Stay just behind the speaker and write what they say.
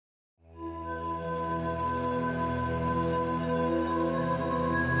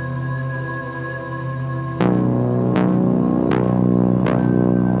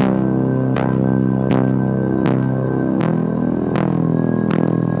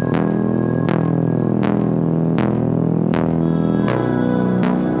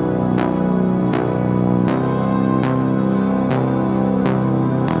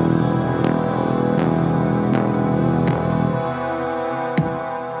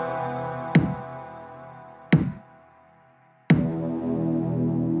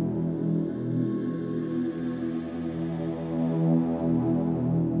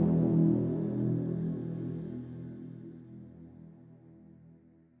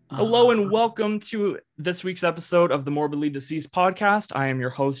Hello and welcome to this week's episode of the Morbidly Deceased podcast. I am your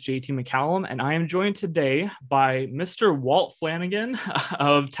host, JT McCallum, and I am joined today by Mr. Walt Flanagan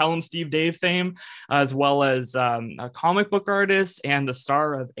of Tell 'em Steve Dave fame, as well as a comic book artist and the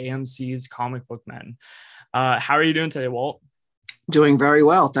star of AMC's Comic Book Men. How are you doing today, Walt? Doing very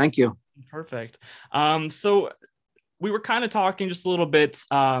well, thank you. Perfect. So we were kind of talking just a little bit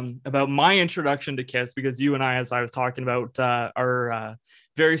about my introduction to Kiss, because you and I, as I was talking about, are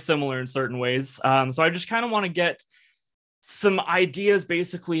very similar in certain ways. So I just kind of want to get some ideas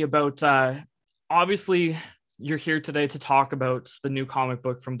basically about, obviously you're here today to talk about the new comic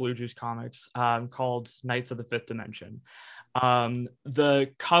book from Blue Juice Comics called Knights of the Fifth Dimension.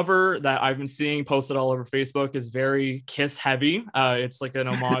 The cover that I've been seeing posted all over Facebook is very Kiss heavy. It's like an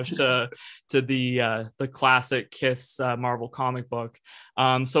homage to the classic Kiss Marvel comic book.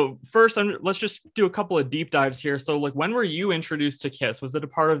 So first, let's just do a couple of deep dives here. So like, when were you introduced to Kiss? Was it a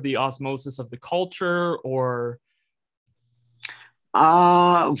part of the osmosis of the culture, or?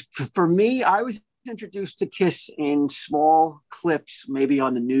 For me, I was introduced to Kiss in small clips, maybe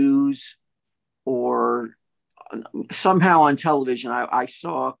on the news or somehow on television.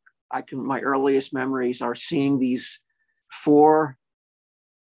 My earliest memories are seeing these four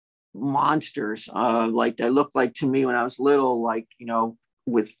monsters, like they looked like to me when I was little, like,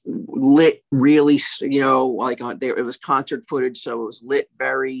 with lit really, like it was concert footage. So it was lit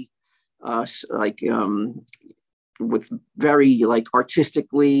very, with very like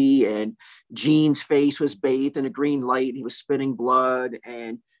artistically, and Gene's face was bathed in a green light. He was spitting blood,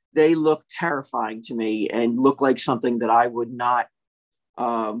 and they looked terrifying to me and looked like something that I would not,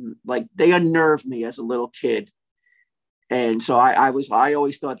 like they unnerved me as a little kid. And so I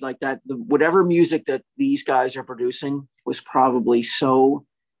always thought like that, whatever music that these guys are producing was probably so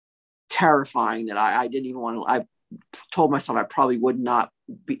terrifying that I didn't even want to, I told myself I probably would not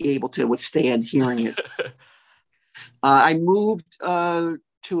be able to withstand hearing it. I moved to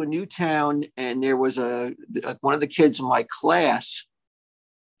a new town, and there was one of the kids in my class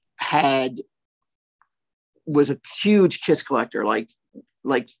was a huge Kiss collector.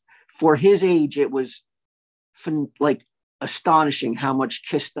 Like for his age, it was like astonishing how much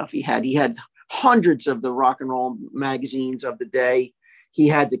Kiss stuff he had. He had hundreds of the rock and roll magazines of the day. He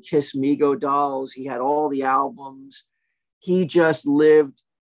had the Kiss Mego dolls. He had all the albums. He just lived,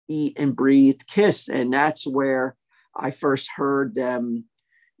 eat, and breathed Kiss. And that's where I first heard them,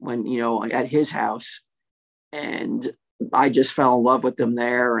 when, at his house. And I just fell in love with them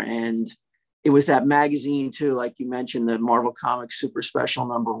there. And it was that magazine too, like you mentioned, the Marvel Comics Super Special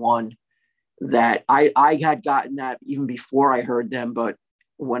 #1, that I had gotten that even before I heard them. But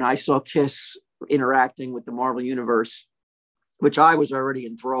when I saw Kiss interacting with the Marvel Universe, which I was already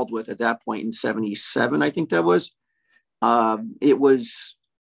enthralled with at that point in 77, I think that was, it was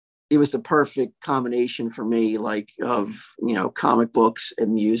the perfect combination for me, like of, comic books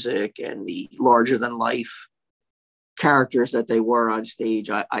and music and the larger than life characters that they were on stage.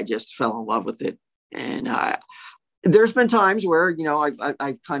 I just fell in love with it. And there's been times where, I've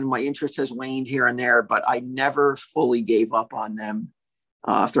kind of, my interest has waned here and there, but I never fully gave up on them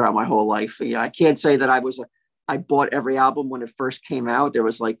throughout my whole life. I can't say that I bought every album when it first came out. There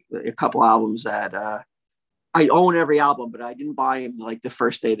was like a couple albums that I own every album, but I didn't buy them like the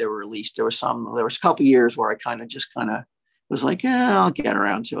first day they were released. There was a couple years where I kind of was like, yeah, I'll get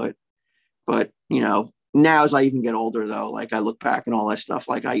around to it. But, now as I even get older though, like I look back and all that stuff,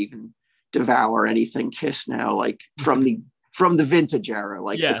 like I even devour anything Kiss now, like from the vintage era,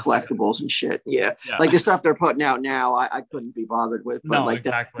 like the collectibles and shit. Yeah. Like the stuff they're putting out now, I couldn't be bothered with, but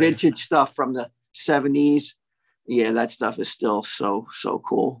the vintage stuff from the 70s. Yeah, that stuff is still so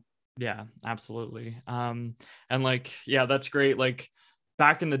cool. Yeah, absolutely. And like, yeah, that's great. Like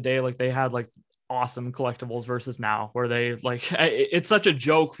back in the day, like they had like awesome collectibles versus now, where they like, it's such a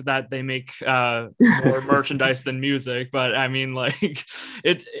joke that they make more merchandise than music. But I mean, like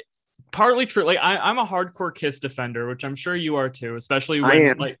it partly true. Like I'm a hardcore Kiss defender, which I'm sure you are too, especially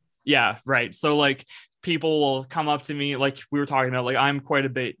when like, yeah, right. So like people will come up to me, like we were talking about, like I'm quite a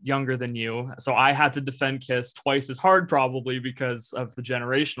bit younger than you, so I had to defend Kiss twice as hard probably because of the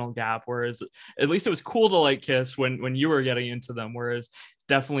generational gap, whereas at least it was cool to like Kiss when you were getting into them, whereas it's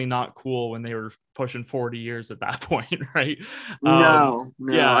definitely not cool when they were pushing 40 years at that point, right? No,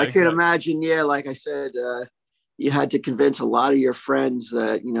 yeah, I can imagine. Yeah, like I said, you had to convince a lot of your friends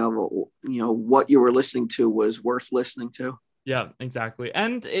that what you were listening to was worth listening to. Yeah, exactly.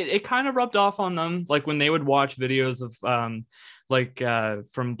 And it kind of rubbed off on them, like when they would watch videos of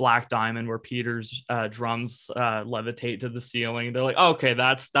from Black Diamond, where Peter's drums levitate to the ceiling. They're like, oh, okay,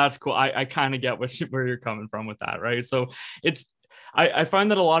 that's cool. I kind of get where you're coming from with that, right? So I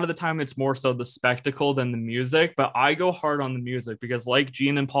find that a lot of the time it's more so the spectacle than the music, but I go hard on the music because, like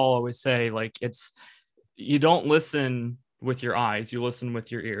Gene and Paul always say, like you don't listen with your eyes, you listen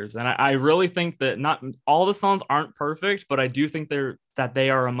with your ears. And I really think that not all the songs aren't perfect, but I do think they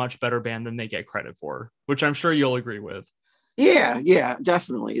are a much better band than they get credit for, which I'm sure you'll agree with. Yeah,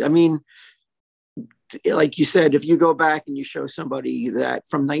 definitely. I mean, like you said, if you go back and you show somebody that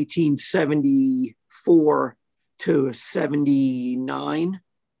from 1974 to 79,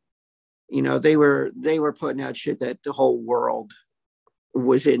 they were putting out shit that the whole world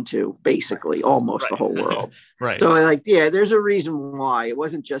was into, basically almost the whole world. Right. So there's a reason why it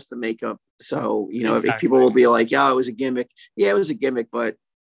wasn't just the makeup. So, exactly. if people will be like, yeah, it was a gimmick. Yeah, it was a gimmick, but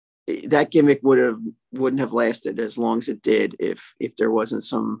that gimmick wouldn't have lasted as long as it did if there wasn't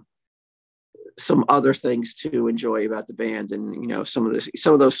some other things to enjoy about the band. And some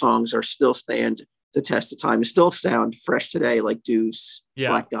of those songs are still stand the test of time and still sound fresh today, like Deuce,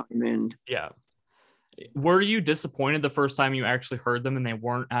 Black Diamond. Yeah. Were you disappointed the first time you actually heard them and they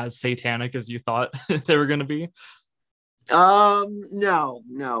weren't as satanic as you thought they were going to be? No.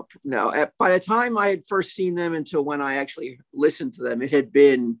 By the time I had first seen them until when I actually listened to them, it had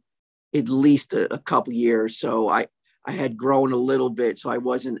been at least a couple years. So I had grown a little bit, so I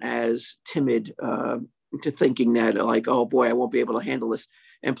wasn't as timid to thinking that like, oh boy, I won't be able to handle this.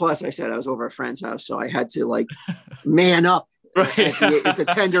 And plus, I said I was over a friend's house, so I had to like man up at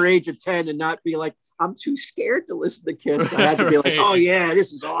the tender age of 10 and not be like, I'm too scared to listen to Kiss. I had to be like, oh yeah,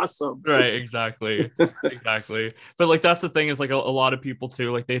 this is awesome. Right, exactly. But like that's the thing is like a lot of people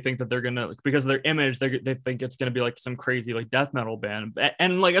too, like they think that they're gonna, because of their image, they think it's gonna be like some crazy like death metal band.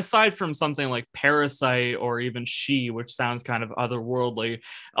 And like aside from something like Parasite or even She, which sounds kind of otherworldly,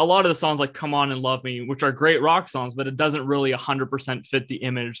 a lot of the songs like Come On and Love Me, which are great rock songs, but it doesn't really 100% fit the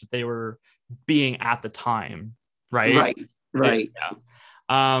image that they were being at the time. Right.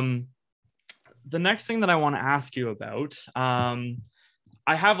 Yeah. The next thing that I want to ask you about, I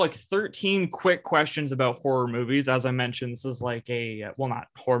have like 13 quick questions about horror movies. As I mentioned, this is like not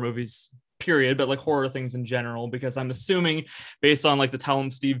horror movies, period, but like horror things in general, because I'm assuming based on like the Tell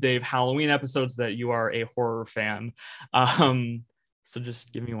 'em Steve Dave Halloween episodes that you are a horror fan. So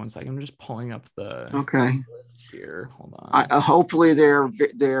just give me 1 second. I'm just pulling up the list here. Hold on. Hopefully they're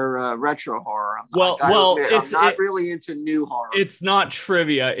retro horror. I'm not really into new horror. It's not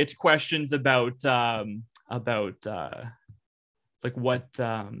trivia. It's questions about like what.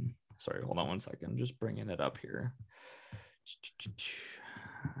 Sorry, hold on 1 second. I'm just bringing it up here.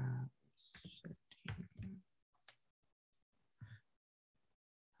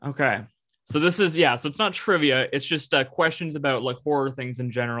 Okay. So this is, so it's not trivia. It's just questions about like horror things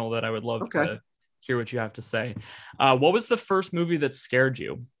in general that I would love to hear what you have to say. What was the first movie that scared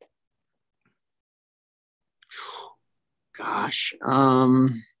you? Gosh.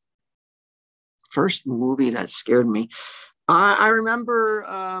 First movie that scared me. I remember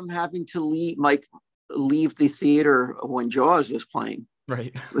having to leave the theater when Jaws was playing.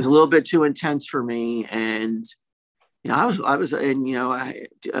 Right. It was a little bit too intense for me. And I was, and I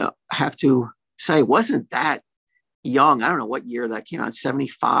have to say, I wasn't that young. I don't know what year that came out.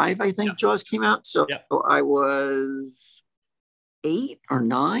 75, I think Jaws came out. So I was 8 or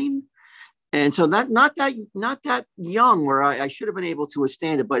 9, and so not that young where I should have been able to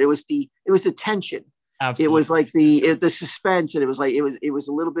withstand it. But it was the tension. Absolutely. It was like the suspense, and it was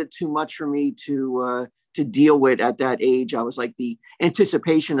a little bit too much for me to deal with at that age. I was like, the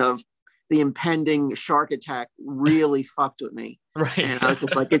anticipation of the impending shark attack really fucked with me. Right. And I was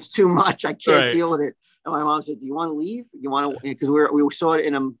just like, it's too much. I can't deal with it. And my mom said, do you want to leave? You want to, because we saw it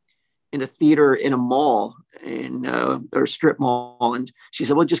in a theater in a mall or strip mall. And she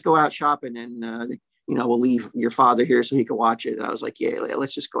said, well, just go out shopping and, we'll leave your father here so he can watch it. And I was like, yeah,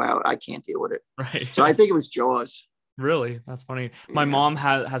 let's just go out. I can't deal with it. Right. So I think it was Jaws. Really? That's funny. Yeah. My mom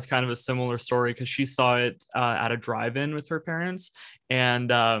has kind of a similar story because she saw it at a drive-in with her parents. And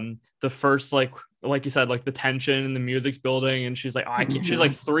the first, like you said, like the tension and the music's building, and she's like, oh, I can't. She's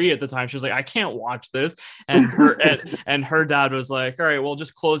like 3 at the time. She was like, I can't watch this. And her dad was like, all right, well,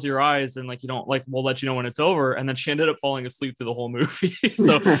 just close your eyes and like, you don't like, we'll let you know when it's over. And then she ended up falling asleep through the whole movie.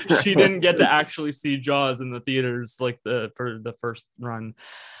 So she didn't get to actually see Jaws in the theaters for the first run.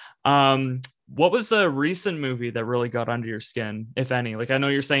 What was a recent movie that really got under your skin, if any? Like, I know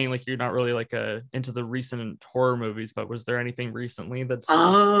you're saying like you're not really like into the recent horror movies, but was there anything recently that's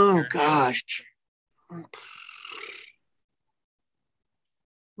gosh,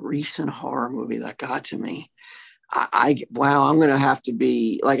 recent horror movie that got to me? I'm gonna have to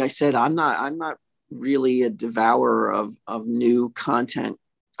be, like I said, I'm not really a devourer of new content.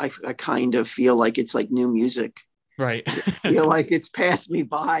 I kind of feel like it's like new music. Right. I feel like it's passed me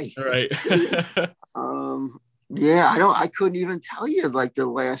by. Right. um, I couldn't even tell you like the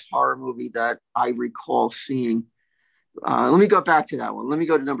last horror movie that I recall seeing. Let me go back to that one. Let me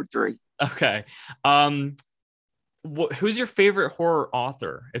go to number 3. Okay. Who's your favorite horror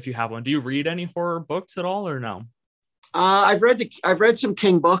author, if you have one? Do you read any horror books at all, or no? I've read some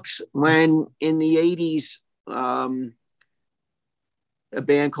King books when in the 80s. A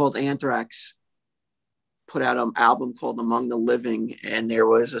band called Anthrax put out an album called Among the Living, and there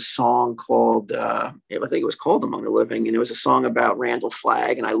was a song called I think it was called Among the Living, and it was a song about Randall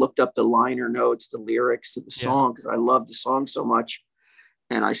Flagg. And I looked up the liner notes, the lyrics to the song, because I loved the song so much.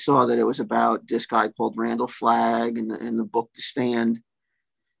 And I saw that it was about this guy called Randall Flagg in the book The Stand.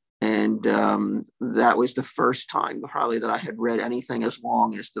 And that was the first time probably that I had read anything as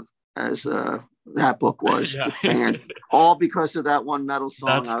long as that book was, The Stand. All because of that one metal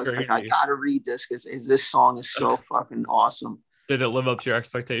song. I was crazy. Like, I gotta read this because this song is so fucking awesome. Did it live up to your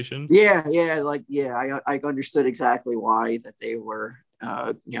expectations? Yeah. I understood exactly why that they were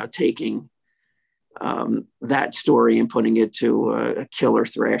taking that story and putting it to a killer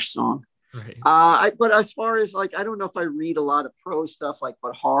thrash song. Right. But as far as like, I don't know if I read a lot of prose stuff,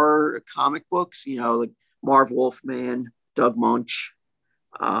 but horror comic books, like Marv Wolfman, Doug Munch,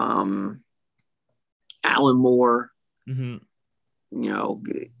 Alan Moore.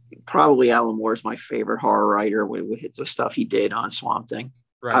 Probably Alan Moore is my favorite horror writer with the stuff he did on Swamp Thing.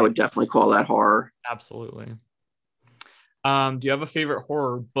 Right. I would definitely call that horror. Absolutely. Do you have a favorite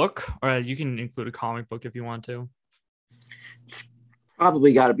horror book, or you can include a comic book if you want to? It's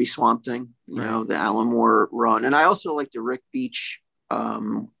probably got to be Swamp Thing, the Alan Moore run. And I also like the Rick Veitch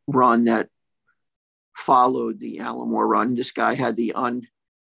run that followed the Alan Moore run. This guy had the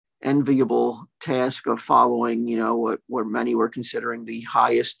unenviable task of following, what many were considering the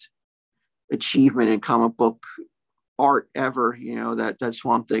highest achievement in comic book art ever, that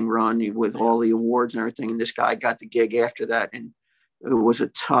Swamp Thing run with all the awards and everything. And this guy got the gig after that. And it was a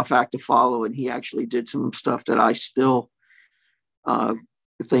tough act to follow. And he actually did some stuff that I still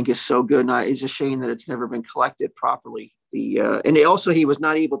think is so good. And it's a shame that it's never been collected properly. He was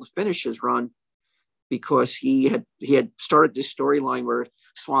not able to finish his run because he had started this storyline where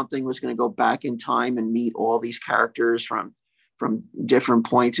Swamp Thing was going to go back in time and meet all these characters from different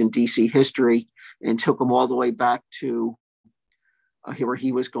points in DC history, and took him all the way back to where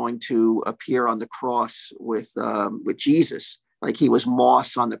he was going to appear on the cross with Jesus, like he was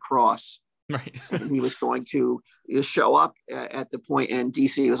Moss on the cross. Right. And he was going to show up at the point, and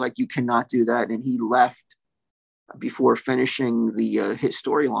DC was like, you cannot do that. And he left before finishing his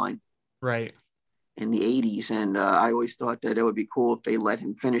storyline. Right. In the 80s. And I always thought that it would be cool if they let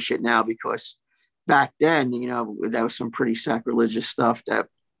him finish it now, because back then, that was some pretty sacrilegious stuff that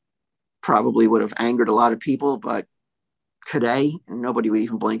probably would have angered a lot of people. But today, nobody would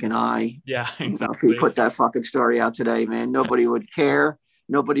even blink an eye. Yeah, exactly. If we put that fucking story out today, man, nobody would care.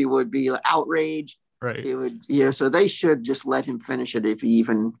 Nobody would be outraged. Right. It would, so they should just let him finish it if he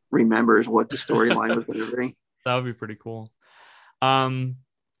even remembers what the storyline was going to be. That would be pretty cool.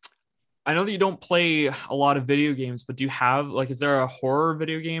 I know that you don't play a lot of video games, but do you have, is there a horror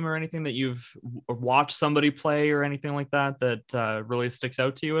video game or anything that you've watched somebody play or anything like that really sticks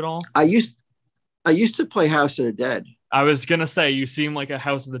out to you at all? I used to play House of the Dead. I was going to say, you seem like a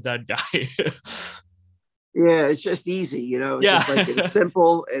House of the Dead guy. Yeah, it's just easy, it's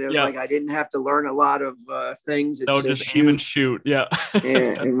simple. And it was I didn't have to learn a lot of things. It's just aim and shoot. Yeah.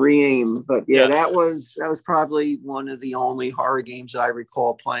 And re-aim. But that was probably one of the only horror games that I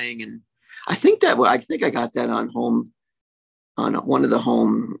recall playing. And I think I got that on one of the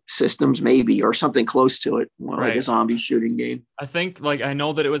home systems, maybe, or something close to it, like a zombie shooting game. I think I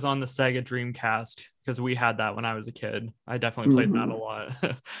know that it was on the Sega Dreamcast because we had that when I was a kid. I definitely played that a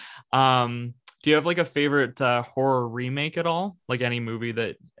lot. Do you have a favorite horror remake at all? Like any movie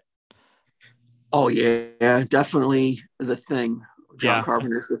that? Oh yeah, definitely The Thing. John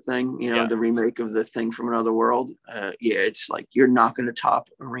Carpenter's The Thing, the remake of The Thing from Another World. It's you're not going to top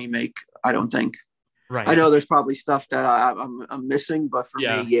a remake, I don't think. Right. I know there's probably stuff that I'm missing, but for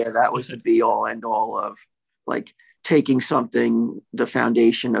me, that was the be all end all of taking the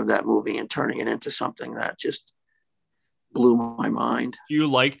foundation of that movie and turning it into something that just blew my mind. Do you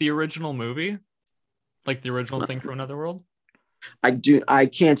like the original movie? Like the original Thing from Another World? I do. I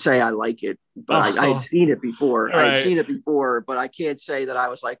can't say I like it. but I had Oh, seen it before. I had right. seen it before, but I can't say that I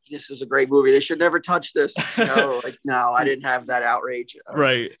was like, this is a great movie. They should never touch this. Like, no, I didn't have that outrage.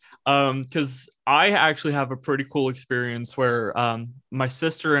 Right. Because I actually have a pretty cool experience where my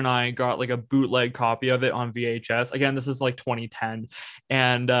sister and I got like a bootleg copy of it on VHS. Again, this is like 2010,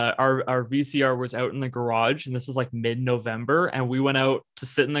 and our VCR was out in the garage, and this is like mid-November, and we went out to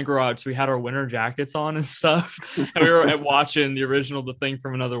sit in the garage. So we had our winter jackets on and stuff, and we were watching the original The Thing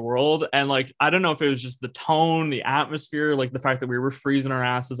from Another World, and like I don't know if it was just the tone, the atmosphere, like the fact that we were freezing our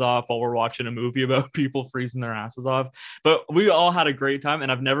asses off while we're watching a movie about people freezing their asses off, but we all had a great time,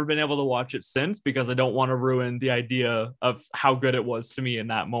 and I've never been able to watch it since because I don't want to ruin the idea of how good it was to me in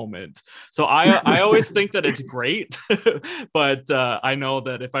that moment. So I always think that it's great, but I know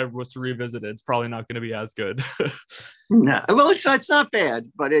that if I was to revisit it, it's probably not going to be as good. No, well, it's not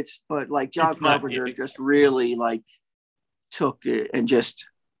bad, but like John Carpenter just really like took it and just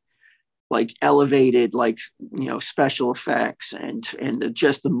like elevated like special effects and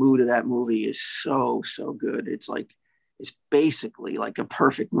just the mood of that movie is so good. It's like it's basically like a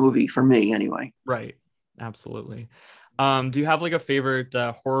perfect movie for me anyway. Right. Absolutely. Do you have like a favorite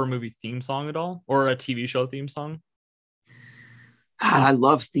horror movie theme song at all, or a TV show theme song? God, I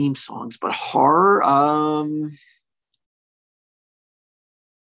love theme songs, but horror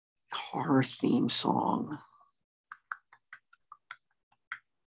theme song.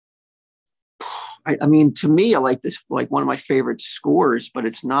 I mean, to me, I like this, like one of my favorite scores, but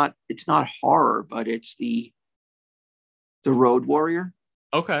it's not horror, but it's the Road Warrior.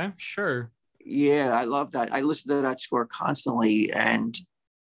 Okay, sure. Yeah, I love that. I listen to that score constantly,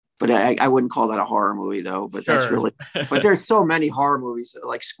 but I wouldn't call that a horror movie though. But Sure. that's really, but there's so many horror movies that,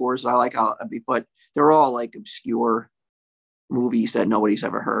 like scores that I like. But they're all like obscure movies that nobody's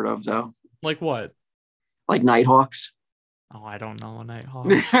ever heard of though. Like what? Like Nighthawks. Oh, I don't know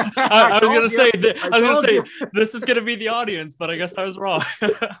Nighthawks. I was gonna say this is gonna be the audience, but I guess I was wrong.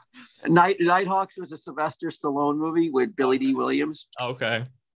 Nighthawks was a Sylvester Stallone movie with Billy D. Williams. Okay.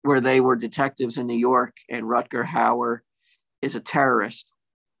 Where they were detectives in New York, and Rutger Hauer is a terrorist,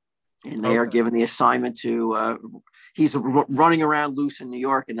 and they are given the assignment to. He's running around loose in New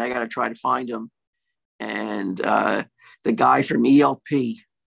York, and they got to try to find him. And the guy from ELP,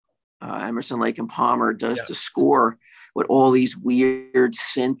 Emerson, Lake and Palmer, does the score with all these weird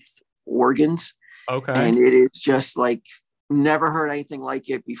synth organs. Okay. And it is just like never heard anything like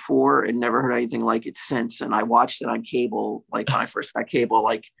it before and never heard anything like it since. And I watched it on cable, like when I first got cable,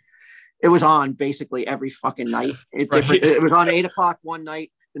 like it was on basically every fucking night. It was on 8:00 one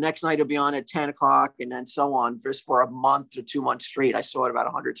night. The next night it'll be on at 10:00 and then so on just for a month or 2 months straight. I saw it about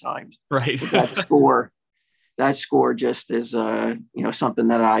 100 times. Right. That score just is something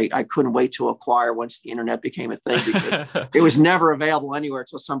that I couldn't wait to acquire once the internet became a thing, because it was never available anywhere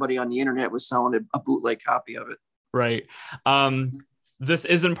until somebody on the internet was selling a bootleg copy of it. Right. This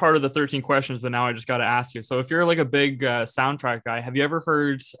isn't part of the 13 questions, but now I just got to ask you. So if you're like a big soundtrack guy, have you ever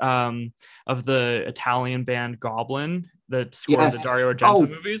heard of the Italian band Goblin that scored the Dario Argento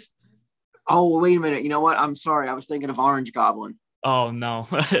movies? Oh, wait a minute. You know what? I'm sorry. I was thinking of Orange Goblin. Oh no.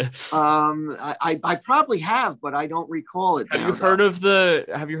 I probably have, but I don't recall it. Have you heard of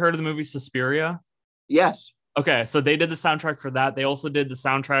the movie Suspiria? Yes. Okay, so they did the soundtrack for that. They also did the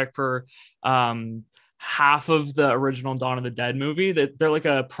soundtrack for half of the original Dawn of the Dead movie. They're like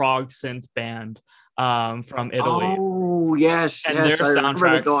a prog synth band from Italy. Oh yes, and yes. Their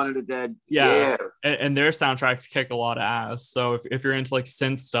soundtracks, Dawn of the Dead. Yeah. And their soundtracks kick a lot of ass. So if you're into like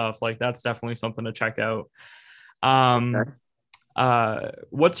synth stuff, like that's definitely something to check out.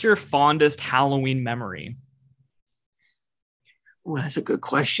 What's your fondest Halloween memory? Well, that's a good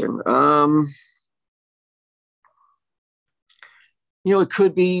question. It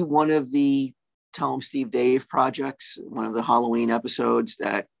could be one of the Tell 'em Steve Dave projects, one of the Halloween episodes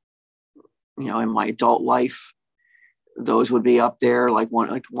that, in my adult life, those would be up there, like one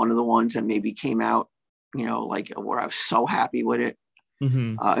of the ones that maybe came out, like where I was so happy with it.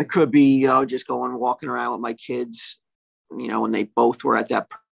 Mm-hmm. It could be, just walking around with my kids, when they both were at that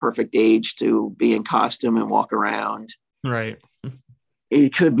perfect age to be in costume and walk around. Right.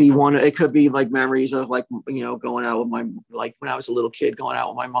 It could be like memories of like, going out with like when I was a little kid, going out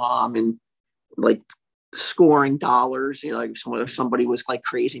with my mom and like scoring dollars, like if somebody was like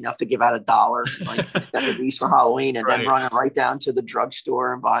crazy enough to give out $1, like instead of these for Halloween, and then running right down to the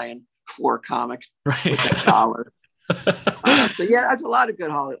drugstore and buying 4 comics with $1. So yeah, that's a lot of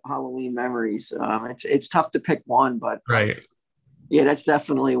good Halloween memories. It's tough to pick one, but yeah, that's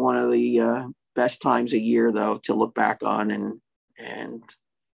definitely one of the best times a year though to look back on and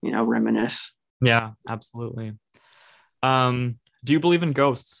reminisce. Yeah, absolutely. Do you believe in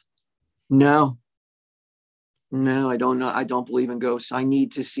ghosts? No, no, I don't know. I don't believe in ghosts. I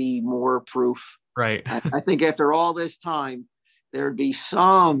need to see more proof. Right. I think after all this time, there'd be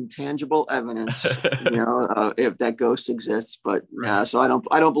some tangible evidence, if that ghost exists. But Right. so I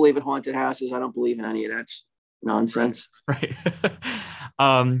don't believe in haunted houses. I don't believe in any of that nonsense. Right.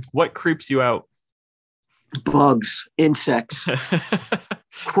 What creeps you out? Bugs, insects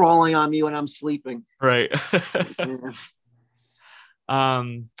crawling on me when I'm sleeping. Right. Yeah.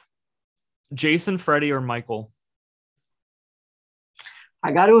 Jason, Freddy, or Michael?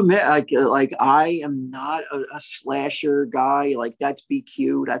 I got to admit, like I am not a slasher guy. Like that's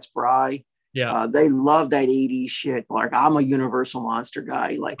BQ, that's Bry. Yeah. They love that 80s shit. Like I'm a Universal Monster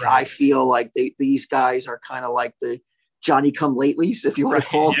guy. Like Right. I feel like these guys are kind of like the Johnny Come Latelys, if you want to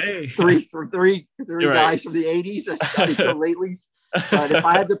call three guys from the 80s as Johnny Come Latelys. But if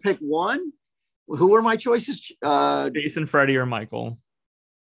I had to pick one, who were my choices? Jason, Freddy, or Michael?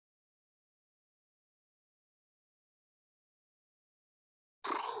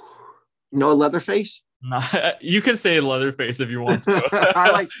 No, Leatherface. You can say Leatherface if you want to.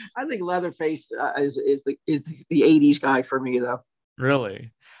 I think Leatherface is the 80s guy for me though.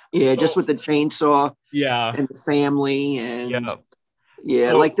 Really? Yeah, just with the chainsaw. Yeah. And the family and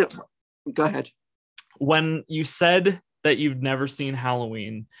go ahead. When you said that you've never seen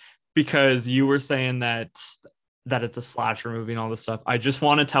Halloween because you were saying that it's a slasher movie and all this stuff, I just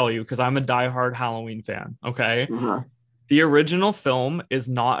want to tell you, because I'm a diehard Halloween fan, okay? Uh-huh. The original film is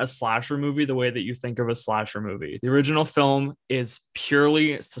not a slasher movie the way that you think of a slasher movie. The original film is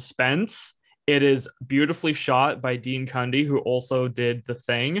purely suspense. It is beautifully shot by Dean Cundey, who also did The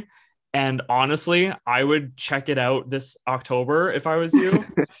Thing. And honestly, I would check it out this October if I was you,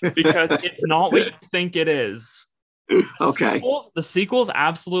 because it's not what you think it is. The sequels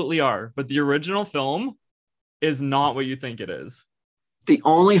absolutely are, but the original film is not what you think it is. The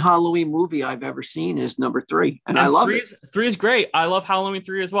only Halloween movie I've ever seen is number 3, and I love it. 3 is great. I love Halloween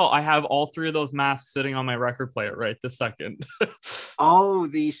 3 as well. I have all 3 of those masks sitting on my record player right this second. Oh,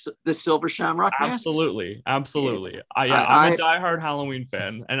 the Silver Shamrock masks? Absolutely. I'm a diehard Halloween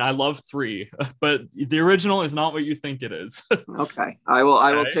fan, and I love 3, but the original is not what you think it is. Okay, I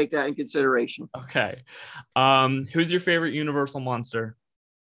will take that in consideration. Okay, who's your favorite Universal monster?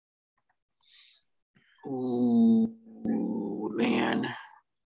 Ooh, man.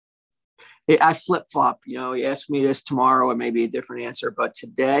 I flip-flop. You ask me this tomorrow, it may be a different answer, but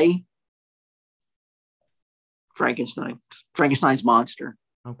today, Frankenstein's monster.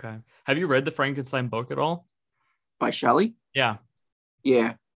 Okay. Have you read the Frankenstein book at all? By Shelley? Yeah.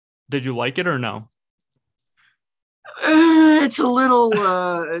 Yeah. Did you like it or no? It's a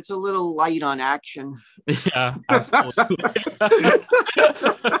little light on action. Yeah, absolutely.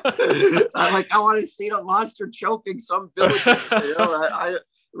 I want to see the monster choking some village,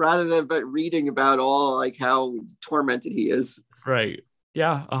 rather than reading about all like how tormented he is. Right.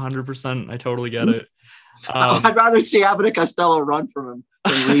 Yeah, 100%. I totally get it. I'd rather see Abbott and Costello run from him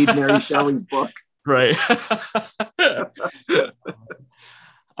than read Mary Shelley's book. Right.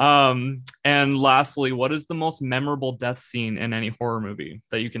 And lastly, what is the most memorable death scene in any horror movie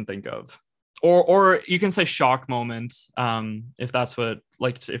that you can think of? Or you can say shock moment, if that's what,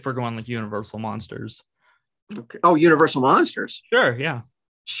 like, if we're going like Universal monsters. Okay. Oh, Universal monsters. Sure, yeah.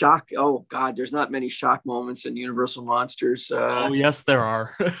 Shock. Oh God, there's not many shock moments in Universal monsters. Oh yes, there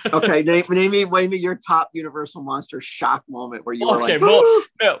are. Okay, name me your top Universal monster shock moment where you were like, well,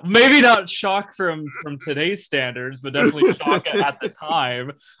 maybe not shock from today's standards, but definitely shock at the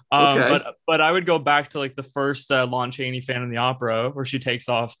time. But I would go back to like the first Lon Chaney Phantom of the Opera, where she takes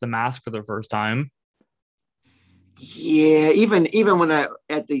off the mask for the first time. Yeah, even when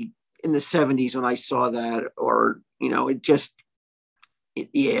in the 70s when I saw that, or it just.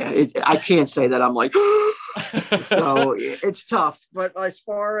 I can't say that I'm like, so it's tough. But as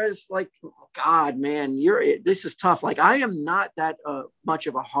far as like, God, man, this is tough. Like, I am not that much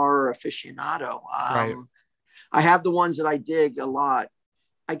of a horror aficionado. Right. I have the ones that I dig a lot.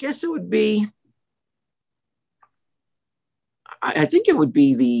 I guess it would be. I think it would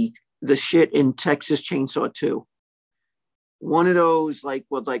be the shit in Texas Chainsaw 2. One of those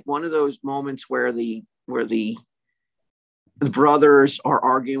one of those moments where the brothers are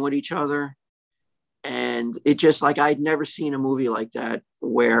arguing with each other, and it just like I'd never seen a movie like that,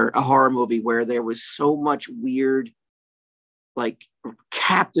 where a horror movie where there was so much weird, like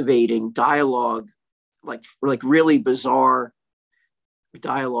captivating dialogue, like really bizarre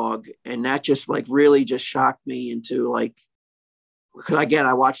dialogue, and that just like really just shocked me into like, because again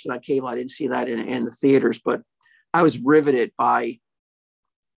I watched it on cable, I didn't see that in the theaters, but I was riveted by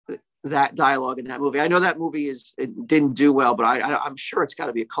that dialogue in that movie. I know that movie it didn't do well, but I'm sure it's got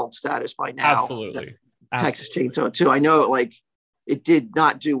to be a cult status by now. Absolutely. Texas Chainsaw 2. I know like it did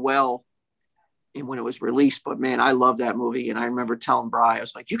not do well when it was released, but man, I love that movie. And I remember telling Bri, I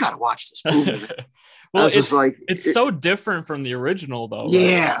was like, you got to watch this movie. Well, it's so different from the original though.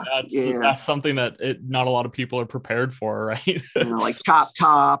 Yeah. Right? That's something that not a lot of people are prepared for, right? Like Chop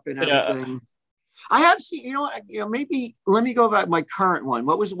Top and everything. Yeah. I have seen, maybe let me go back my current one.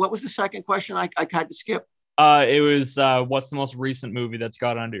 What was the second question I had to skip? It was what's the most recent movie that's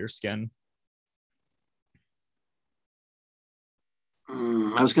got under your skin?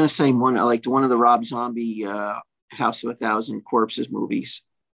 I was going to say one of the Rob Zombie House of a Thousand Corpses movies.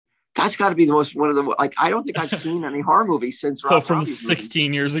 That's got to be one of the I don't think I've seen any horror movies since Rob from Zombie's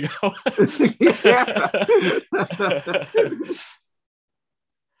 16 years ago.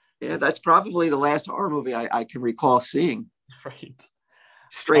 Yeah, that's probably the last horror movie I can recall seeing. Right.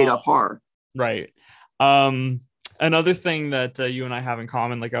 Straight up horror. Right. Another thing that you and I have in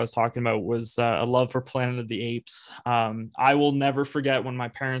common, like I was talking about, was a love for Planet of the Apes. I will never forget when my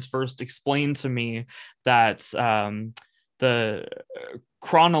parents first explained to me that the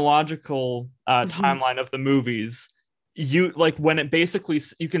chronological timeline of the movies, when it basically,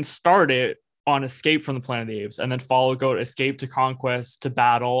 you can start it on Escape from the Planet of the Apes and then go to Escape to Conquest to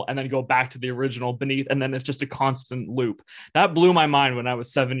Battle and then go back to the original Beneath, and then it's just a constant loop. That blew my mind when I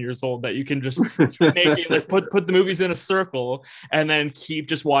was 7 years old, that you can just put the movies in a circle and then keep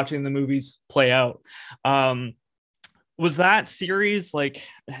just watching the movies play out. Was that series did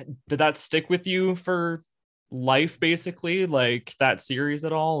that stick with you for life, basically, like that series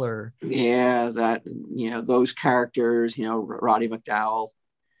at all? Or that those characters, Roddy McDowall,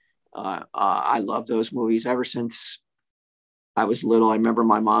 I love those movies ever since I was little. I remember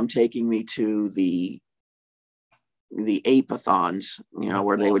my mom taking me to the ape-a-thons,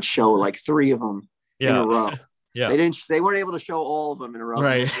 where they would show like 3 of them in a row. Yeah, they weren't able to show all of them in a row,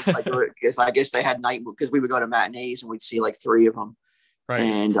 right? I guess they had night, because we would go to matinees and we'd see like 3 of them. Right.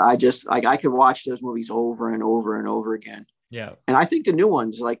 And I could watch those movies over and over and over again. Yeah. And I think the new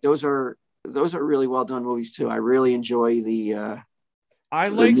ones, like those are really well done movies too. I really enjoy the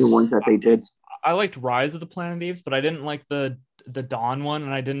new ones that they did. I liked Rise of the Planet of the Apes, but I didn't like the Dawn one,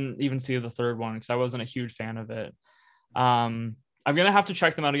 and I didn't even see the third one because I wasn't a huge fan of it. I'm gonna have to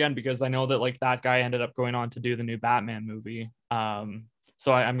check them out again because I know that that guy ended up going on to do the new Batman movie.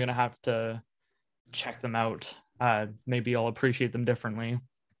 So I'm gonna have to check them out. Maybe I'll appreciate them differently.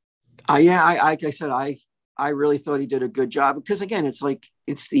 Like I said, I really thought he did a good job, because again, it's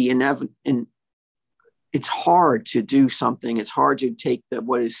the inevitable. It's hard to do something. It's hard to take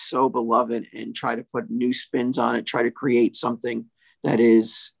what is so beloved and try to put new spins on it, try to create something that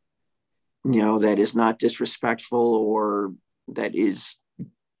is, that is not disrespectful, or that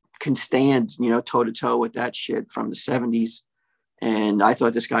can stand, toe to toe with that shit from the 70s. And I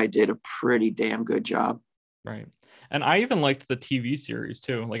thought this guy did a pretty damn good job. Right. And I even liked the TV series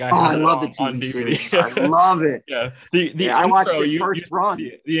too. I love the TV series. I love it. Yeah. I watched it first run.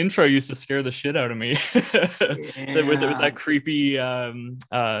 The intro used to scare the shit out of me. with that creepy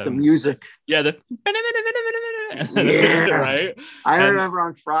the music. Yeah. Right. I remember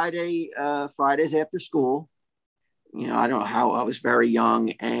on Fridays after school, I don't know how, I was very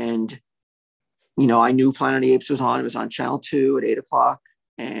young, and I knew Planet of the Apes was on. It was on Channel 2 at 8:00.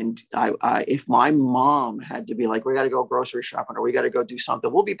 And I if my mom had to be like, we got to go grocery shopping, or we got to go do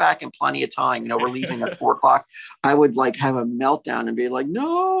something, we'll be back in plenty of time, we're leaving at 4:00, I would have a meltdown and be like,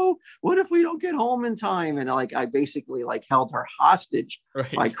 no, what if we don't get home in time? And I basically held her hostage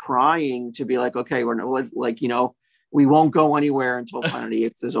by crying to be like, okay, we won't go anywhere until Planet of the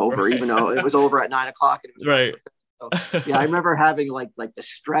Apes is over, even though it was over at 9:00. Right. So, I remember having the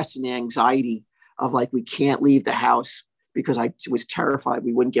stress and the anxiety of we can't leave the house, because I was terrified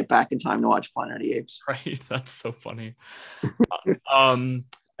we wouldn't get back in time to watch Planet of the Apes. Right. That's so funny.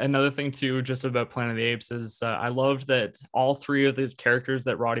 Another thing too, just about Planet of the Apes, is I loved that all 3 of the characters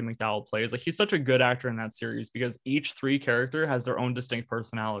that Roddy McDowall plays, he's such a good actor in that series, because each 3 character has their own distinct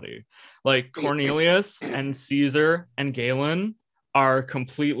personality. Cornelius and Caesar and Galen are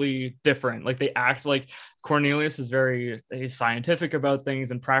completely different. They act Cornelius is he's scientific about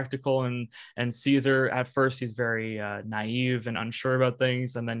things and practical, and Caesar at first he's very naive and unsure about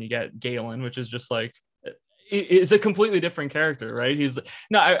things, and then you get Galen, which is just is a completely different character, right?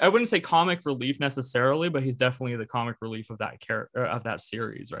 I wouldn't say comic relief necessarily, but he's definitely the comic relief of that character, of that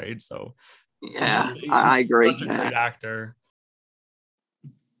series, right? So yeah, I agree. Such a great actor.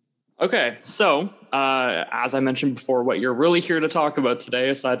 Okay, so as I mentioned before, what you're really here to talk about today,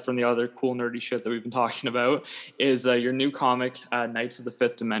 aside from the other cool nerdy shit that we've been talking about, is your new comic, Knights of the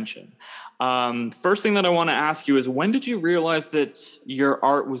Fifth Dimension. First thing that I want to ask you is, when did you realize that your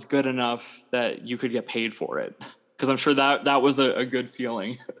art was good enough that you could get paid for it? Because I'm sure that was a good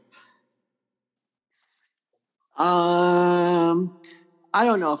feeling. I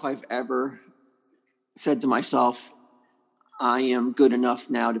don't know if I've ever said to myself, I am good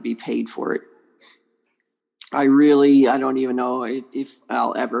enough now to be paid for it. I don't even know if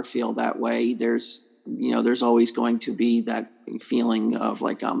I'll ever feel that way. There's always going to be that feeling of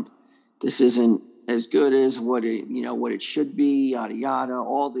like, this isn't as good as what it should be, yada, yada,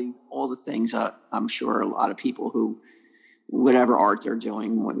 all the things. I'm sure a lot of people who, whatever art they're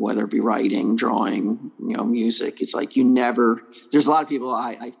doing, whether it be writing, drawing, music, it's like there's a lot of people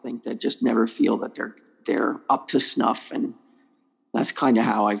I think that just never feel that they're up to snuff. And that's kind of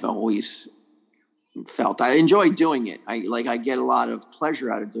how I've always felt. I enjoy doing it. I get a lot of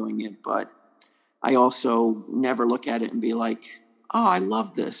pleasure out of doing it, but I also never look at it and be like, oh, I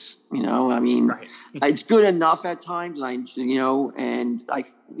love this. Right. It's good enough at times. And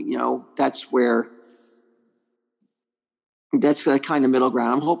that's the kind of middle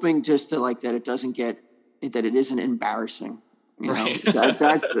ground. I'm hoping just to that it isn't embarrassing. Right.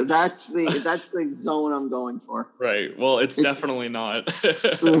 That's the zone I'm going for. Right. Well, it's definitely not. It's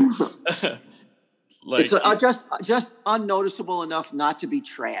just unnoticeable enough not to be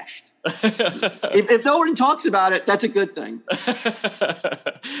trashed. if nobody talks about it, that's a good thing.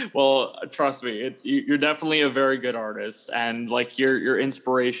 Well, trust me, you're definitely a very good artist, and your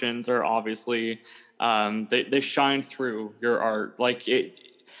inspirations are obviously they shine through your art.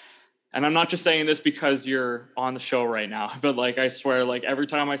 And I'm not just saying this because you're on the show right now, but I swear, every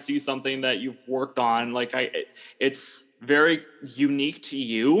time I see something that you've worked on, it's very unique to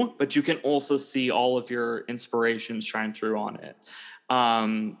you, but you can also see all of your inspirations shine through on it.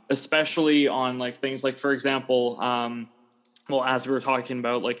 Especially on things for example, as we were talking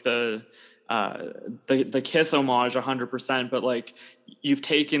about the Kiss homage 100%, but you've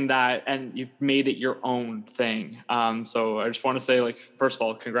taken that and you've made it your own thing. So I just want to say, first of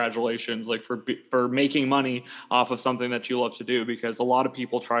all, congratulations, for making money off of something that you love to do, because a lot of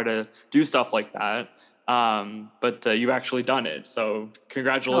people try to do stuff like that. But you've actually done it. So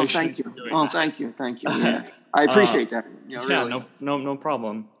congratulations. Thank you. Thank you. Yeah. I appreciate that. Yeah, really. no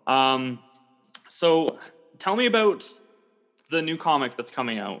problem. So tell me about the new comic that's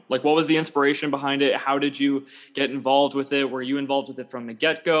coming out. What was the inspiration behind it? How did you get involved with it? Were you involved with it from the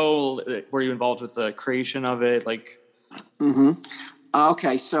get-go? Were you involved with the creation of it?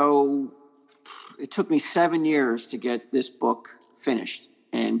 Okay, so it took me 7 years to get this book finished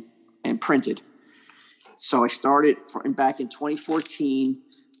and printed. So I started back in 2014.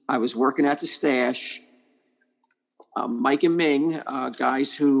 I was working at the Stash. Mike and Ming,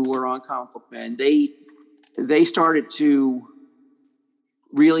 guys who were on Comic Book Man, they started to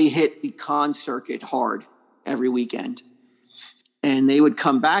really hit the con circuit hard every weekend. And they would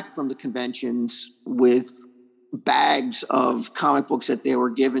come back from the conventions with bags of comic books that they were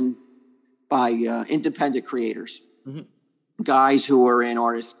given by independent creators, guys who were in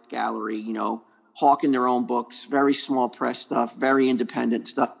artist gallery, hawking their own books, very small press stuff, very independent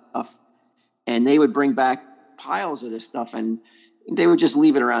stuff. And they would bring back piles of this stuff, and they would just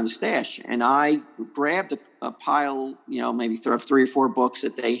leave it around the Stash. And I grabbed a pile, maybe 3 or 4 books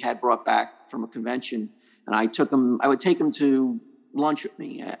that they had brought back from a convention. And I would take them to lunch with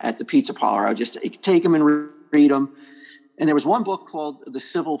me at the pizza parlor. I would just take them and read them. And there was one book called The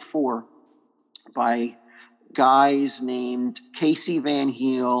Civil Four by guys named Casey Van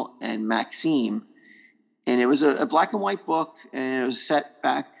Heel and Maxime. And it was a black and white book, and it was set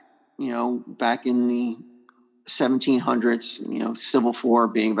back in the 1700s, Civil War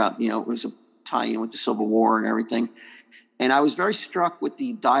being about, it was a tie-in with the Civil War and everything. And I was very struck with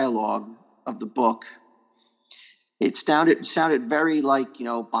the dialogue of the book. It sounded very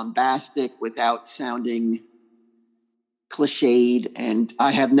bombastic without sounding cliched. And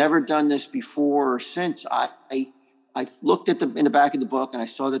I have never done this before or since. I looked in the back of the book, and I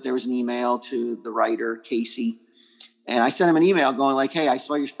saw that there was an email to the writer, Casey. And I sent him an email going hey, I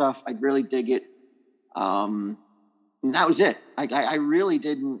saw your stuff. I really dig it. And that was it. I really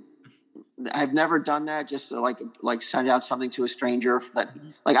didn't. I've never done that. Just to send out something to a stranger that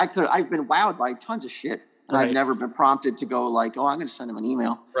I've been wowed by tons of shit, and right. I've never been prompted to go I'm going to send him an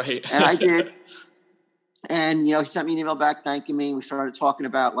email. Right. And I did. And he sent me an email back thanking me. We started talking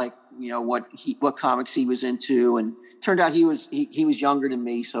about what comics he was into, and turned out he was younger than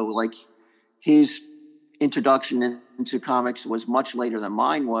me, so his introduction into comics was much later than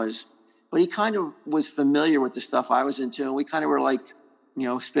mine was. but he kind of was familiar with the stuff I was into. And we kind of were like,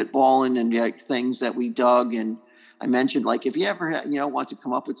 spitballing and like things that we dug. And I mentioned, like, if you ever, want to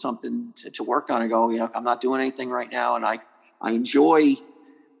come up with something to work on, I go, I'm not doing anything right now. And I enjoy,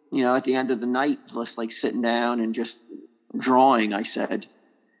 at the end of the night, just like sitting down and just drawing, I said.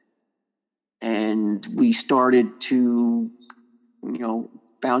 And we started to,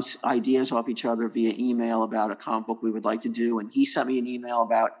 bounce ideas off each other via email about a comic book we would like to do. And he sent me an email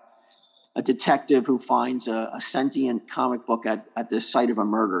about a detective who finds a sentient comic book at the site of a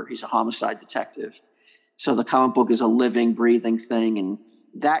murder. He's a homicide detective. So the comic book is a living, breathing thing. And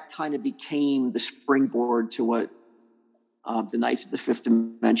that kind of became the springboard to what the Knights of the Fifth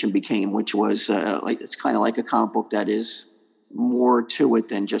Dimension became, which was it's kind of like a comic book that is more to it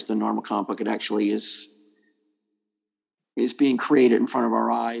than just a normal comic book. It actually is being created in front of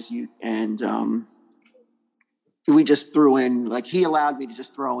our eyes. We just threw in, like, he allowed me to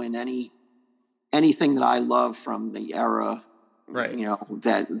just throw in anything that I love from the era, right?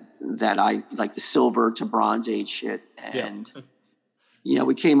 That I like, the Silver to Bronze Age shit. And,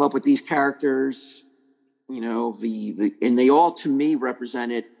 we came up with these characters, and they all, to me,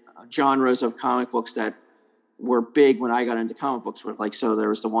 represented genres of comic books that were big when I got into comic books. Like, so there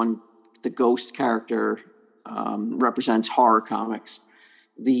was the Ghost character, represents horror comics.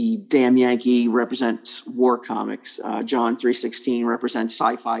 The Damn Yankee represents war comics. John 316 represents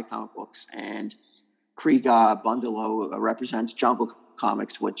sci-fi comic books, and Kriega Bundalo represents jungle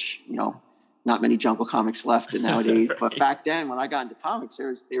comics, which, not many jungle comics left nowadays. Right. But back then, when I got into comics,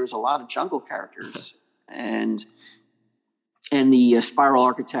 there was a lot of jungle characters, and the Spiral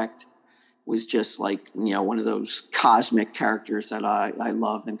Architect was just like, one of those cosmic characters that I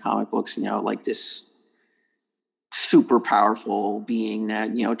love in comic books, like this super powerful being that,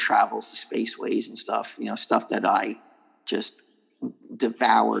 travels the spaceways and stuff, stuff that I just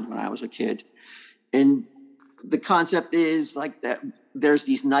devoured when I was a kid. And the concept is like that there's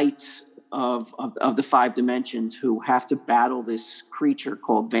these knights of the five dimensions who have to battle this creature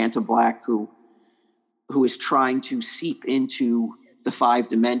called Vanta Black, who is trying to seep into the five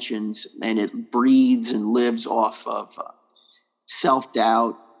dimensions, and it breathes and lives off of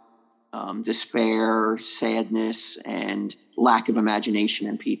self-doubt, despair, sadness, and lack of imagination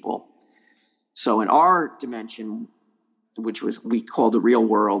in people. So in our dimension, which we call the real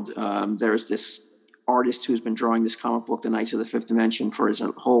world, there's this artist who's been drawing this comic book, The Knights of the Fifth Dimension, for his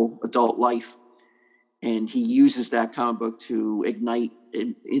whole adult life. And he uses that comic book to ignite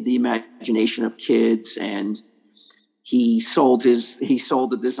in the imagination of kids. And he sold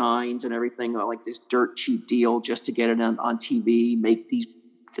the designs and everything, like this dirt cheap deal, just to get it on TV, make these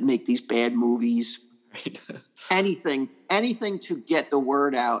bad movies. Right. anything to get the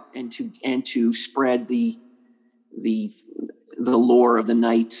word out and to spread the lore of the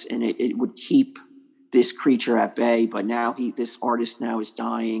Knights, and it would keep this creature at bay. But now this artist now is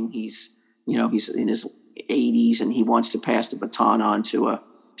dying. He's in his 80s, and he wants to pass the baton on to a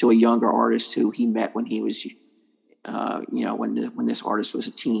younger artist who he met when he was when this artist was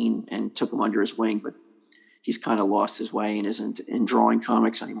a teen, and took him under his wing. But he's kind of lost his way and isn't in drawing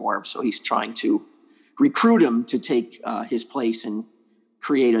comics anymore. So he's trying to recruit him to take his place and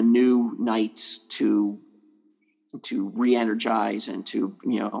create a new Knights to re-energize and to,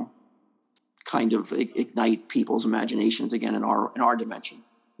 kind of ignite people's imaginations again in our dimension.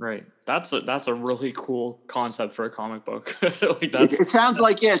 Right. That's a really cool concept for a comic book. Like it sounds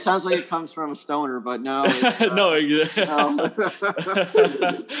like it comes from a stoner, but no. It's, no.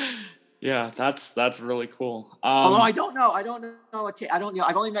 Yeah, that's really cool. Although I don't know.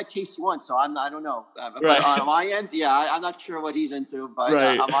 I've only met Casey once, so I don't know. Right. On my end, I'm not sure what he's into, but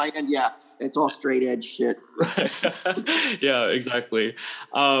right. On my end, it's all straight edge shit. Right. Yeah, exactly.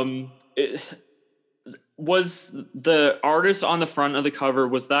 Was the artist on the front of the cover,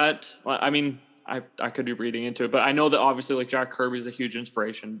 was that, I mean, I could be reading into it, but I know that obviously, like, Jack Kirby is a huge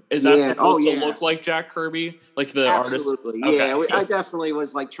inspiration. Is that supposed to look like Jack Kirby, like the artist? Absolutely, yeah. Okay. I definitely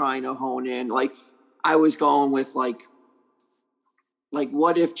was like trying to hone in. Like, I was going with like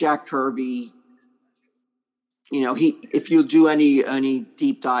what if Jack Kirby, if you do any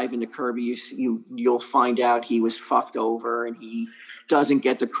deep dive into Kirby, you'll find out he was fucked over and he doesn't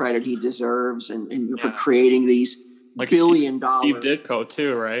get the credit he deserves, and for creating these like $1 billion. Steve Ditko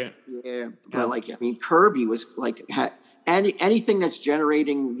too, right? Yeah, but Kirby was like anything that's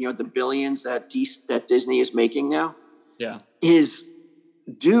generating the billions that Disney is making now. Yeah, is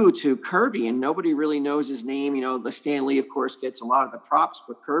due to Kirby, and nobody really knows his name. The Stan Lee, of course, gets a lot of the props,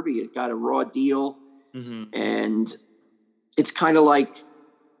 but Kirby got a raw deal, and it's kind of like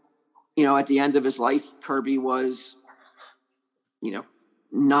at the end of his life, Kirby was,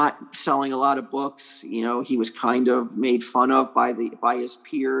 not selling a lot of books. You know, he was kind of made fun of by his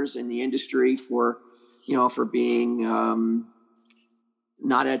peers in the industry for, you know, for being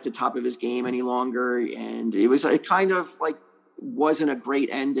not at the top of his game any longer. And it kind of like wasn't a great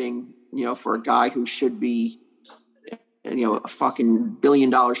ending, you know, for a guy who should be, you know, a fucking $1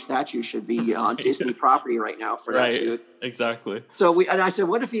 billion statue should be on Disney property right now for that dude. Exactly. So I said,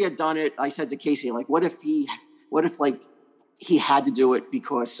 what if he had done it? I said to Casey, like, what if like he had to do it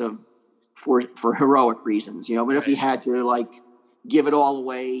because of, for heroic reasons, you know, but if he had to like give it all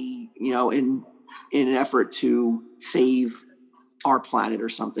away, you know, in an effort to save our planet or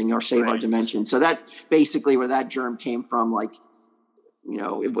something, or save our dimension. So that basically where that germ came from, like, you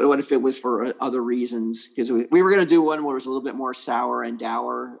know, what if it was for other reasons? Because we were going to do one where it was a little bit more sour and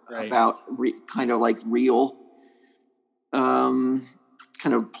dour about kind of like real, kind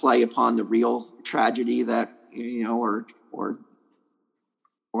of play upon the real tragedy that, you know, or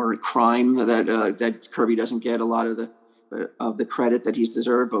crime that Kirby doesn't get a lot of the credit that he's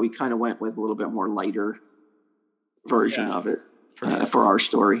deserved. But we kind of went with a little bit more lighter version of it for our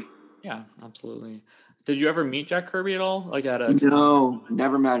story. Yeah, absolutely. Did you ever meet Jack Kirby at all? Like No,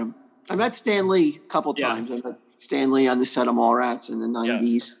 never met him. I met Stan Lee a couple times. I met Stan Lee on the set of Mallrats in the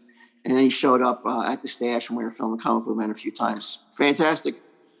 90s. And then he showed up at the Stash when we were filming Comic Book Man a few times. Fantastic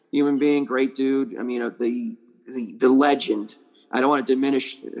human being, great dude. I mean, the legend. I don't want to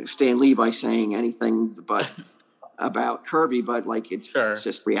diminish Stan Lee by saying anything but about Kirby, but like it's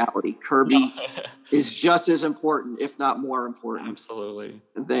just reality. Kirby is just as important, if not more important, absolutely,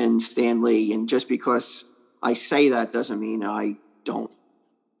 than Stan Lee. And just because I say that doesn't mean I don't,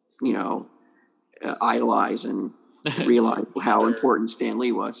 you know, idolize and realize how important Stan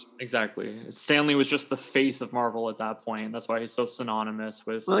Lee was. Exactly. Stan Lee was just the face of Marvel at that point. That's why he's so synonymous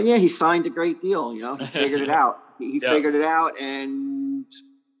with. Well, yeah, he signed a great deal. You know, he figured it out. He figured it out, and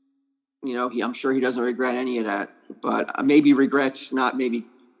you know, I'm sure he doesn't regret any of that. But maybe regrets not maybe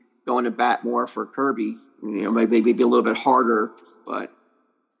going to bat more for Kirby. You know, maybe be a little bit harder. But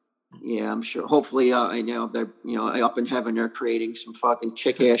yeah, I'm sure. Hopefully, I know they're, you know, up in heaven they're creating some fucking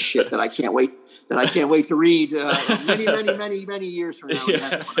kick-ass shit that I can't wait to read many years from now.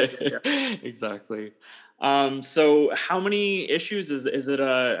 Exactly. So how many issues is it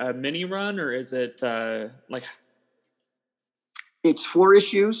a mini run, or is it like? It's 4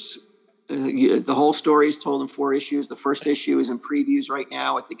 issues. The whole story is told in 4 issues. The first issue is in previews right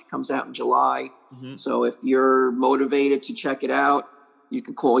now. I think it comes out in July. Mm-hmm. So if you're motivated to check it out, you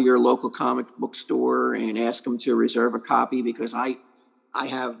can call your local comic book store and ask them to reserve a copy, because I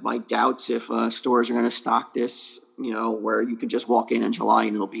have my doubts if stores are going to stock this, you know, where you can just walk in July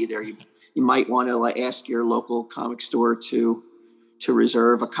and it'll be there. You might want to ask your local comic store to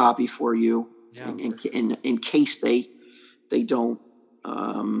reserve a copy for you in case they don't,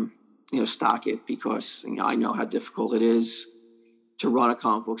 you know, stock it, because, you know, I know how difficult it is to run a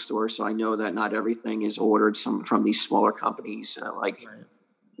comic book store. So I know that not everything is ordered from these smaller companies, like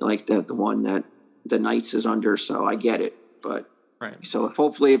the one that the Knights is under. So I get it. But so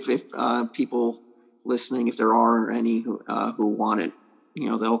hopefully if people listening, if there are any who want it, you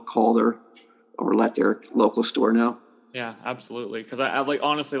know, they'll call or let their local store know. Yeah, absolutely. Cause I like,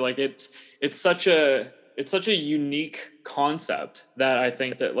 honestly, like it's such a unique concept that I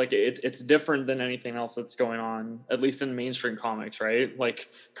think that like it's different than anything else that's going on, at least in mainstream comics, right? Like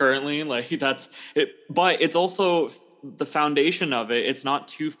currently, like that's it, but it's also the foundation of it. It's not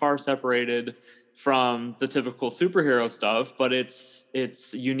too far separated from the typical superhero stuff, but it's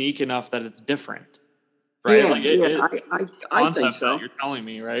unique enough that it's different, right? I think so. That you're telling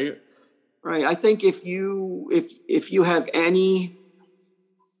me, right? Right. I think if you have any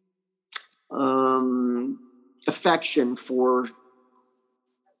affection for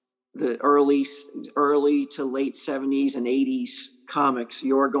the early to late 70s and 80s comics,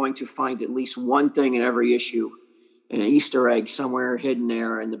 you're going to find at least one thing in every issue, an Easter egg somewhere hidden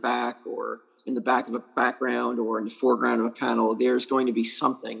there in the back, or in the back of a background, or in the foreground of a panel. There's going to be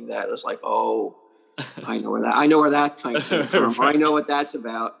something that is like, oh, I know where that kind of came from, or I know what that's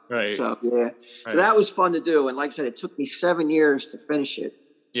about. Right. So so that was fun to do, and like I said, it took me 7 years to finish it.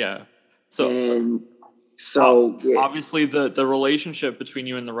 Yeah. So obviously the relationship between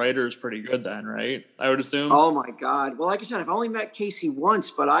you and the writer is pretty good then, right? I would assume. Oh my God. Well, like I said, I've only met Casey once,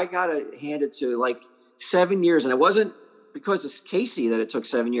 but I gotta hand it to, like, 7 years, and it wasn't because of Casey that it took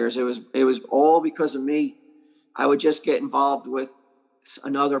 7 years. It was all because of me. I would just get involved with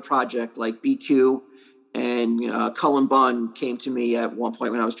another project like BQ, and Cullen Bunn came to me at one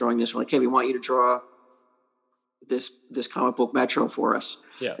point when I was drawing this one, like, hey, we want you to draw this comic book Metro for us.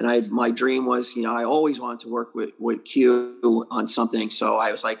 Yeah. And my dream was, I always wanted to work with Q on something. So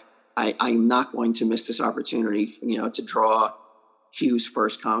I was like, I'm not going to miss this opportunity, to draw Q's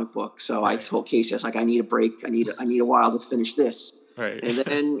first comic book. So I told Casey, I was like, I need a break. I need a while to finish this. Right. And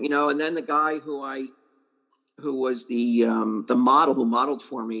then, and then the guy who was the model who modeled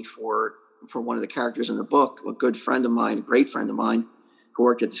for me for one of the characters in the book, a good friend of mine, a great friend of mine who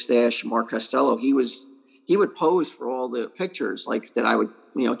worked at the Stash, Mark Costello, he would pose for all the pictures like that I would,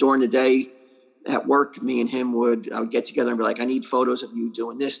 during the day at work, me and him I would get together and be like, I need photos of you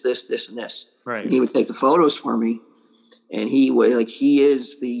doing this, this, this, and this. Right. And he would take the photos for me. And he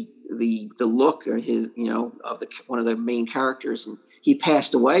is the look or his, of one of the main characters. And he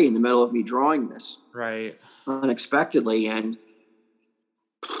passed away in the middle of me drawing this. Right. Unexpectedly. And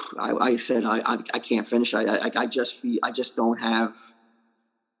I said, I can't finish. I just don't have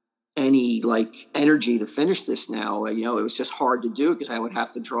any like energy to finish this now. It was just hard to do because I would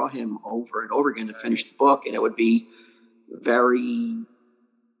have to draw him over and over again to finish the book. And it would be very,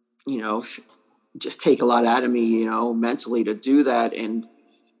 just take a lot out of me, mentally to do that. And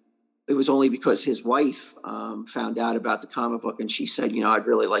it was only because his wife found out about the comic book and she said, I'd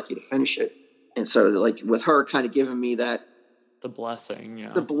really like you to finish it. And so like with her kind of giving me that, the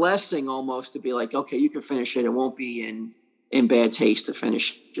blessing almost to be like, okay, you can finish it. It won't be in bad taste to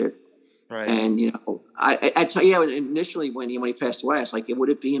finish it. Right. And, I tell you, initially when he passed away, I was like, would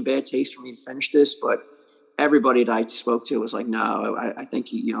it be in bad taste for me to finish this? But everybody that I spoke to was like, no, I think,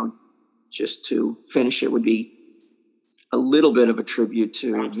 just to finish it would be a little bit of a tribute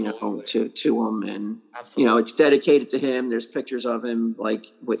to, to him. And, Absolutely. It's dedicated to him. There's pictures of him, like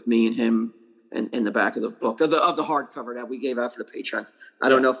with me and him and in the back of the book of the hardcover that we gave out for the Patreon. I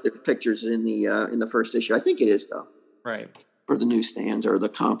don't know if there's pictures in the first issue. I think it is though. Right. For the newsstands or the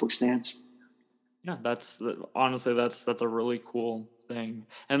comic book stands. Yeah, honestly, that's a really cool thing.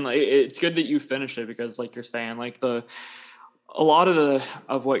 And like, it's good that you finished it because like you're saying, like a lot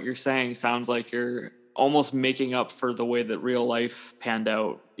of what you're saying sounds like you're almost making up for the way that real life panned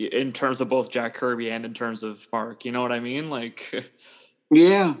out in terms of both Jack Kirby and in terms of Mark. You know what I mean? Like,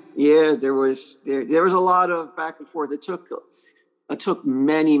 yeah. There was a lot of back and forth. It took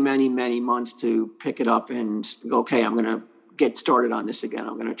many, many, many months to pick it up and okay, I'm going to get started on this again.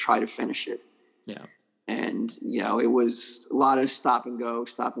 I'm going to try to finish it. Yeah. And, it was a lot of stop and go.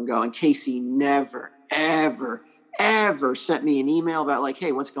 And Casey never, ever, ever sent me an email about like,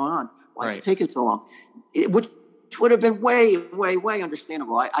 hey, what's going on? Why is it taking so long? Which would have been way, way, way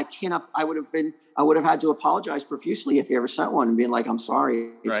understandable. I would have had to apologize profusely if he ever sent one and being like, I'm sorry,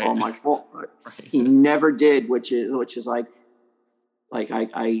 it's all my fault. But he never did, which is like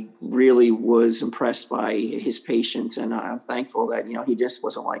I really was impressed by his patience, and I'm thankful that, he just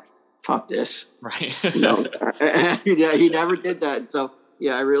wasn't like, fuck this. Right. Yeah, he never did that. So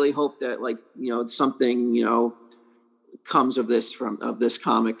yeah, I really hope that like, something, comes of this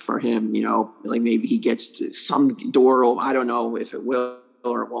comic for him, like maybe he gets to some door. I don't know if it will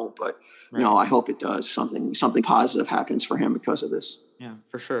or it won't, but I hope it does. Something positive happens for him because of this. Yeah,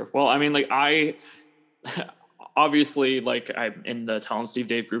 for sure. Well, I mean, like obviously, like I'm in the Tell 'em Steve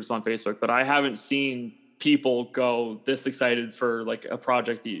Dave groups on Facebook, but I haven't seen people go this excited for like a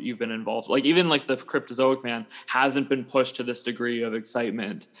project that you've been involved. Like even like the Cryptozoic Man hasn't been pushed to this degree of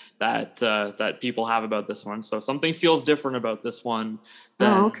excitement that people have about this one. So something feels different about this one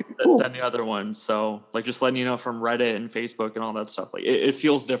than the other ones. So like just letting you know from Reddit and Facebook and all that stuff, like it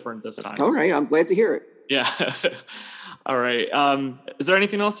feels different this time. All right. I'm glad to hear it. Yeah. All right. Is there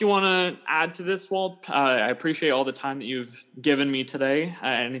anything else you want to add to this, Walt? I appreciate all the time that you've given me today.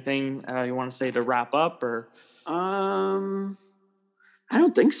 Anything you want to say to wrap up, or? I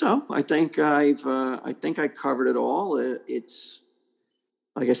don't think so. I think I covered it all. It's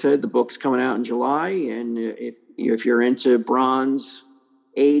like I said, the book's coming out in July, and if you're into Bronze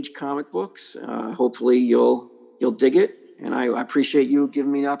Age comic books, hopefully you'll dig it. And I appreciate you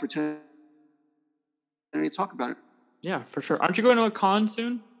giving me the opportunity to talk about it. Yeah, for sure. Aren't you going to a con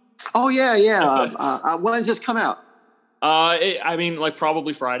soon? Oh yeah. When does this come out? I mean, like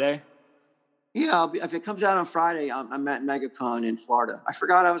probably Friday. Yeah, if it comes out on Friday, I'm at MegaCon in Florida. I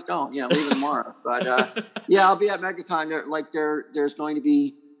forgot I was going. Yeah, I'm leaving tomorrow. But yeah, I'll be at MegaCon. There's going to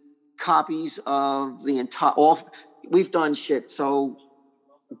be copies of the entire. We've done shit so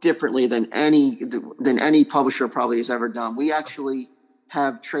differently than any publisher probably has ever done. We actually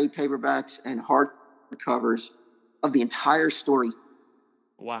have trade paperbacks and hardcovers of the entire story.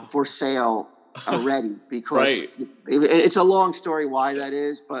 Wow. For sale already, because it's a long story why that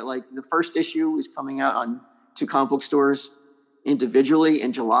is, but like the first issue is coming out on 2 comic book stores individually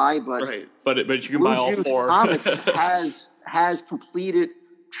in July, but right. But you can Blue buy all Juice 4. Comics has completed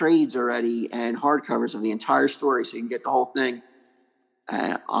trades already and hardcovers of the entire story, so you can get the whole thing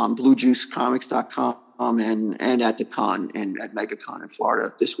on BlueJuiceComics.com and at the con and at MegaCon in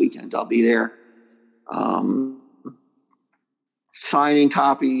Florida this weekend. I'll be there signing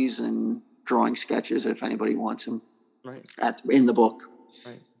copies and drawing sketches if anybody wants them. Right. In the book.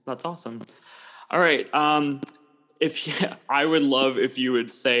 Right. That's awesome. All right. I would love if you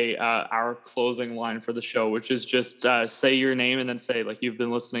would say our closing line for the show, which is just say your name and then say like you've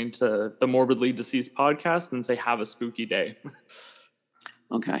been listening to the Morbidly Deceased podcast, and say have a spooky day.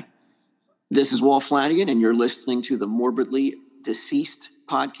 Okay. This is Walt Flanagan, and you're listening to the Morbidly Deceased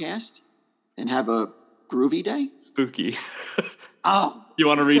podcast. And have a groovy day. Spooky. Oh. You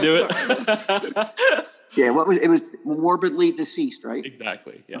want to redo it? Yeah. It was Morbidly Deceased, right?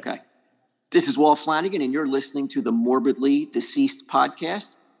 Exactly. Yes. Okay. This is Walt Flanagan, and you're listening to the Morbidly Deceased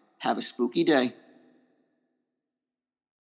podcast. Have a spooky day.